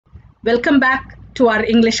Welcome back to our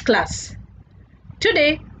English class.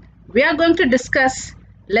 Today we are going to discuss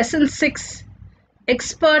Lesson 6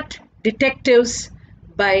 Expert Detectives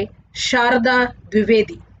by Sharada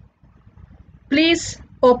Dwivedi. Please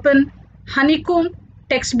open Honeycomb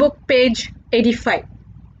textbook page 85.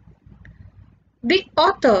 The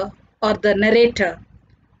author or the narrator,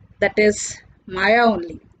 that is Maya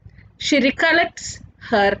only, she recollects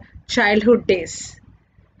her childhood days.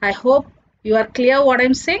 I hope you are clear what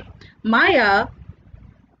I'm saying. Maya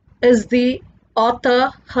is the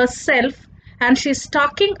author herself and she's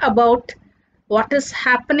talking about what is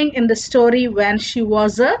happening in the story when she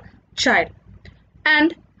was a child.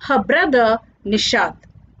 And her brother Nishad.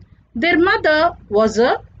 Their mother was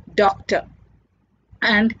a doctor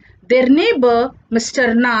and their neighbor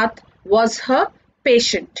Mr. Nath was her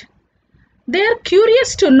patient. They are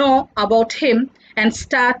curious to know about him and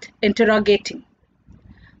start interrogating.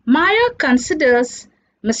 Maya considers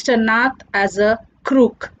Mr. Nath as a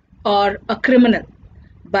crook or a criminal,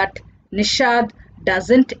 but Nishad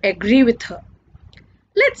doesn't agree with her.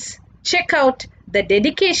 Let's check out the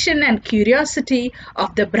dedication and curiosity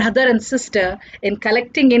of the brother and sister in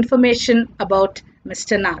collecting information about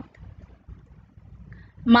Mr. Nath.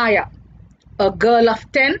 Maya, a girl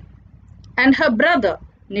of 10, and her brother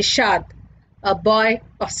Nishad, a boy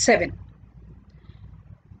of 7.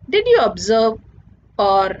 Did you observe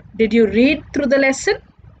or did you read through the lesson?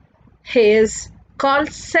 He is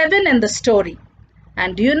called 7 in the story.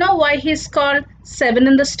 And do you know why he is called 7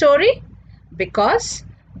 in the story? Because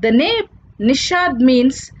the name Nishad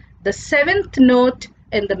means the 7th note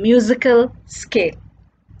in the musical scale.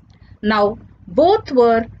 Now, both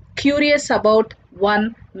were curious about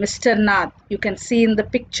one Mr. Nath, you can see in the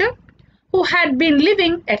picture, who had been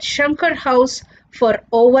living at Shankar house for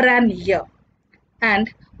over an year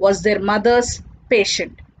and was their mother's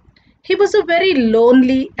patient. He was a very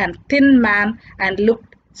lonely and thin man and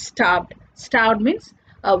looked starved. Starved means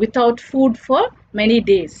without food for many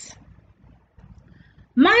days.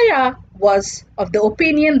 Maya was of the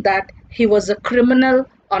opinion that he was a criminal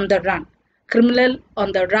on the run. Criminal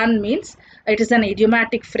on the run means it is an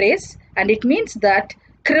idiomatic phrase and it means that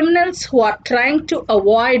criminals who are trying to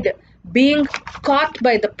avoid being caught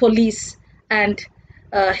by the police, and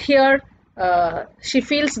here she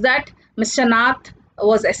feels that Mr. Nath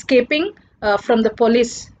was escaping from the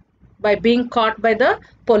police by being caught by the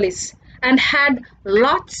police and had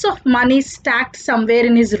lots of money stacked somewhere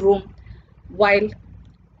in his room, while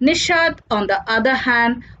Nishad on the other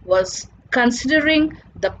hand was considering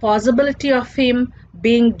the possibility of him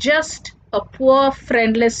being just a poor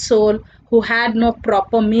friendless soul who had no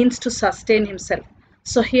proper means to sustain himself.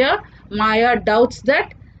 So here Maya doubts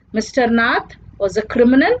that Mr. Nath was a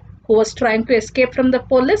criminal who was trying to escape from the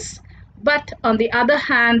police, but on the other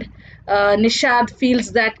hand Nishad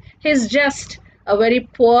feels that he's just a very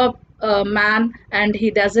poor man and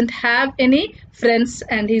he doesn't have any friends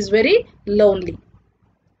and he's very lonely.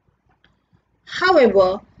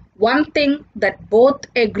 However, one thing that both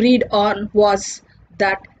agreed on was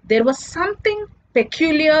that there was something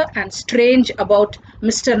peculiar and strange about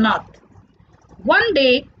Mr. Nath. One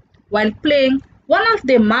day, while playing, one of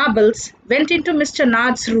their marbles went into Mr.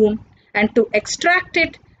 Nath's room, and to extract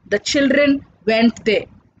it, the children went there.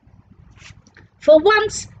 For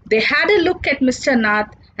once, they had a look at Mr.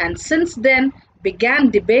 Nath and since then began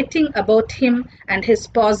debating about him and his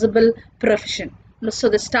possible profession. So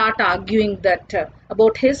they start arguing that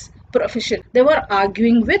about his profession. They were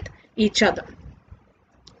arguing with each other.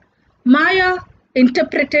 Maya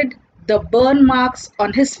interpreted the burn marks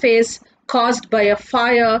on his face caused by a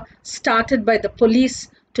fire started by the police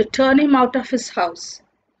to turn him out of his house.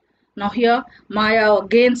 Now here Maya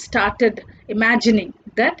again started imagining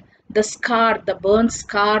that the scar, the burn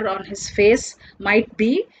scar on his face might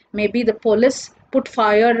be maybe the police put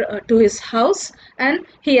fire to his house and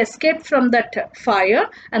he escaped from that fire,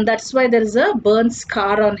 and that's why there is a burn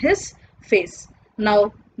scar on his face.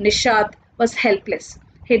 Now Nishad was helpless.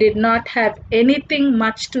 He did not have anything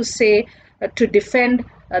much to say to defend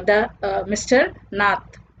Mr.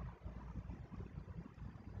 Nath.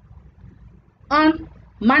 On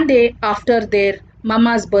Monday after their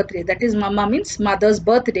mama's birthday, that is mama means mother's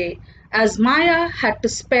birthday, as Maya had to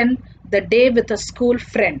spend the day with a school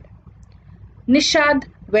friend, Nishad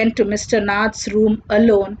went to Mr. Nath's room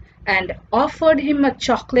alone and offered him a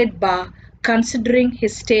chocolate bar considering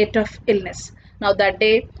his state of illness. Now that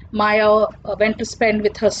day Maya went to spend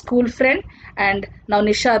with her school friend and now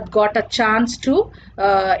Nishad got a chance to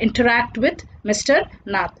interact with Mr.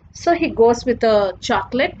 Nath. So he goes with a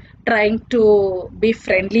chocolate trying to be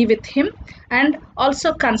friendly with him and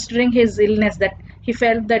also considering his illness that he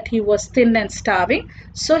felt that he was thin and starving,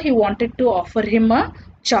 so he wanted to offer him a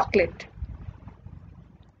chocolate.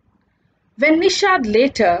 When Nishad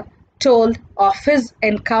later told of his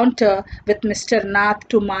encounter with Mr. Nath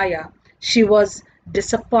to Maya, she was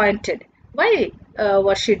disappointed. Why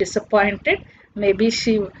was she disappointed? Maybe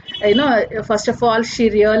she, first of all, she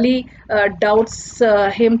really doubts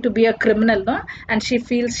him to be a criminal, no? And she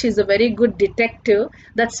feels she's a very good detective.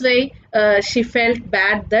 That's why she felt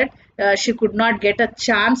bad that she could not get a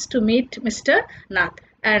chance to meet Mr. Nath.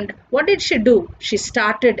 And what did she do? She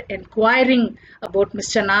started inquiring about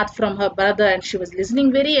Mr. Nath from her brother, and she was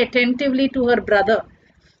listening very attentively to her brother,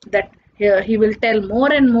 that he will tell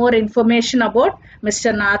more and more information about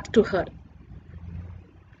Mr. Nath to her.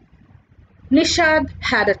 Nishad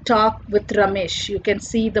had a talk with Ramesh. You can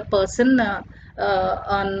see the person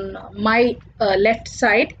on my left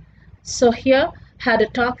side. So here had a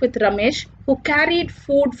talk with Ramesh, who carried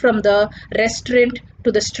food from the restaurant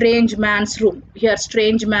to the strange man's room. Here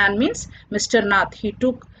strange man means Mr. Nath. He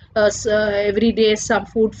took every day some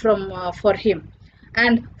food from for him,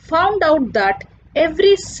 and found out that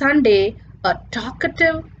every Sunday a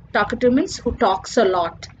talkative means who talks a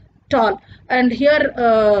lot, tall. And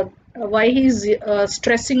here why he's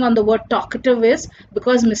stressing on the word talkative is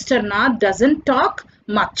because Mr. Nath doesn't talk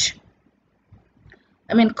much.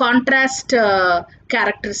 I mean, contrast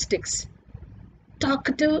characteristics.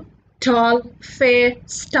 Talkative, tall, fair,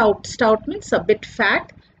 stout. Stout means a bit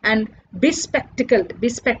fat, and bespectacled.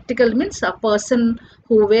 Bespectacled means a person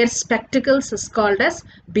who wears spectacles is called as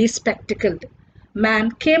bespectacled.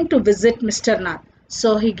 Man came to visit Mr. Nath.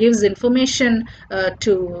 So he gives information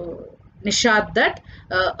to Nishad that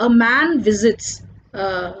a man visits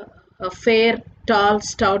a fair, tall,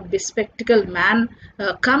 stout, bespectacled man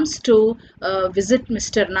comes to visit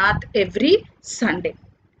Mr. Nath every Sunday.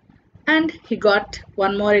 And he got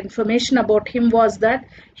one more information about him was that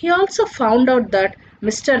he also found out that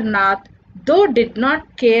Mr. Nath, though did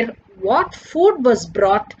not care what food was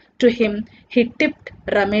brought to him, he tipped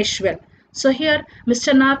Ramesh well. So here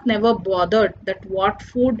Mr. Nath never bothered that what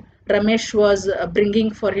food Ramesh was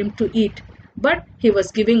bringing for him to eat, but he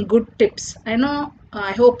was giving good tips.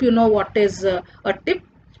 I hope you know what is a tip.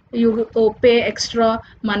 You pay extra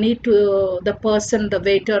money to the person, the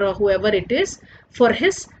waiter or whoever it is, for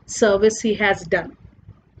his service he has done.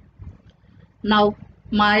 Now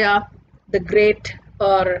Maya, the great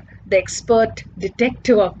or the expert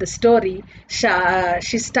detective of the story,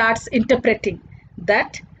 she starts interpreting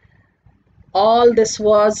that all this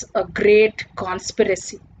was a great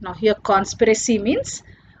conspiracy. Now here conspiracy means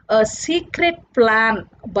a secret plan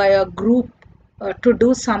by a group to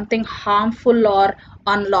do something harmful or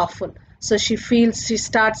unlawful. So she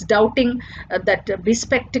starts doubting that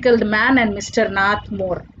bespectacled man and Mr. Nath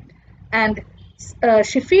more. And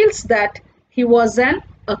she feels that he was an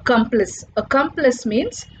accomplice. Accomplice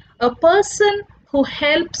means a person who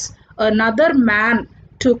helps another man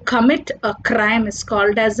to commit a crime is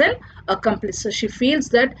called as an accomplice. So she feels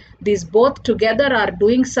that these both together are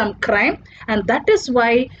doing some crime, and that is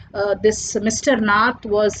why this Mr. Nath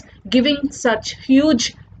was giving such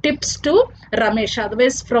huge tips to Ramesh.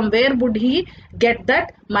 Otherwise, from where would he get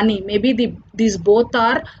that money? Maybe these both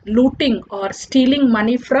are looting or stealing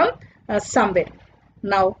money from somewhere.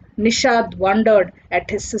 Now Nishad wondered at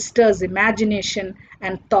his sister's imagination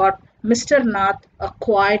and thought Mr. Nath a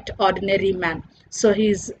quite ordinary man. So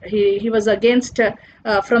he was against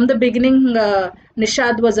from the beginning.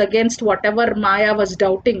 Nishad was against whatever Maya was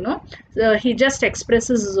doubting. No, he just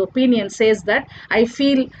expresses his opinion, says that I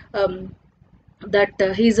feel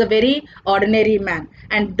that he is a very ordinary man.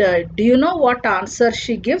 And do you know what answer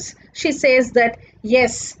she gives? She says that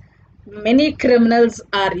yes, many criminals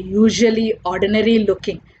are usually ordinary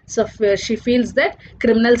looking. So she feels that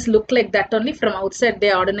criminals look like that only. From outside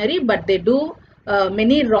they are ordinary, but they do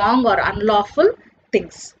many wrong or unlawful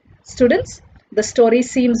things. Students, the story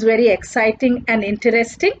seems very exciting and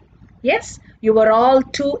interesting. Yes, you were all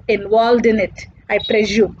too involved in it, I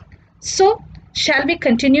presume. So shall we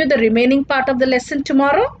continue the remaining part of the lesson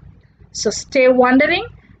tomorrow? So stay wondering,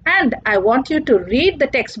 and I want you to read the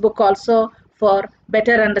textbook also for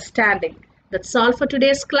better understanding. That's all for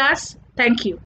today's class. Thank you.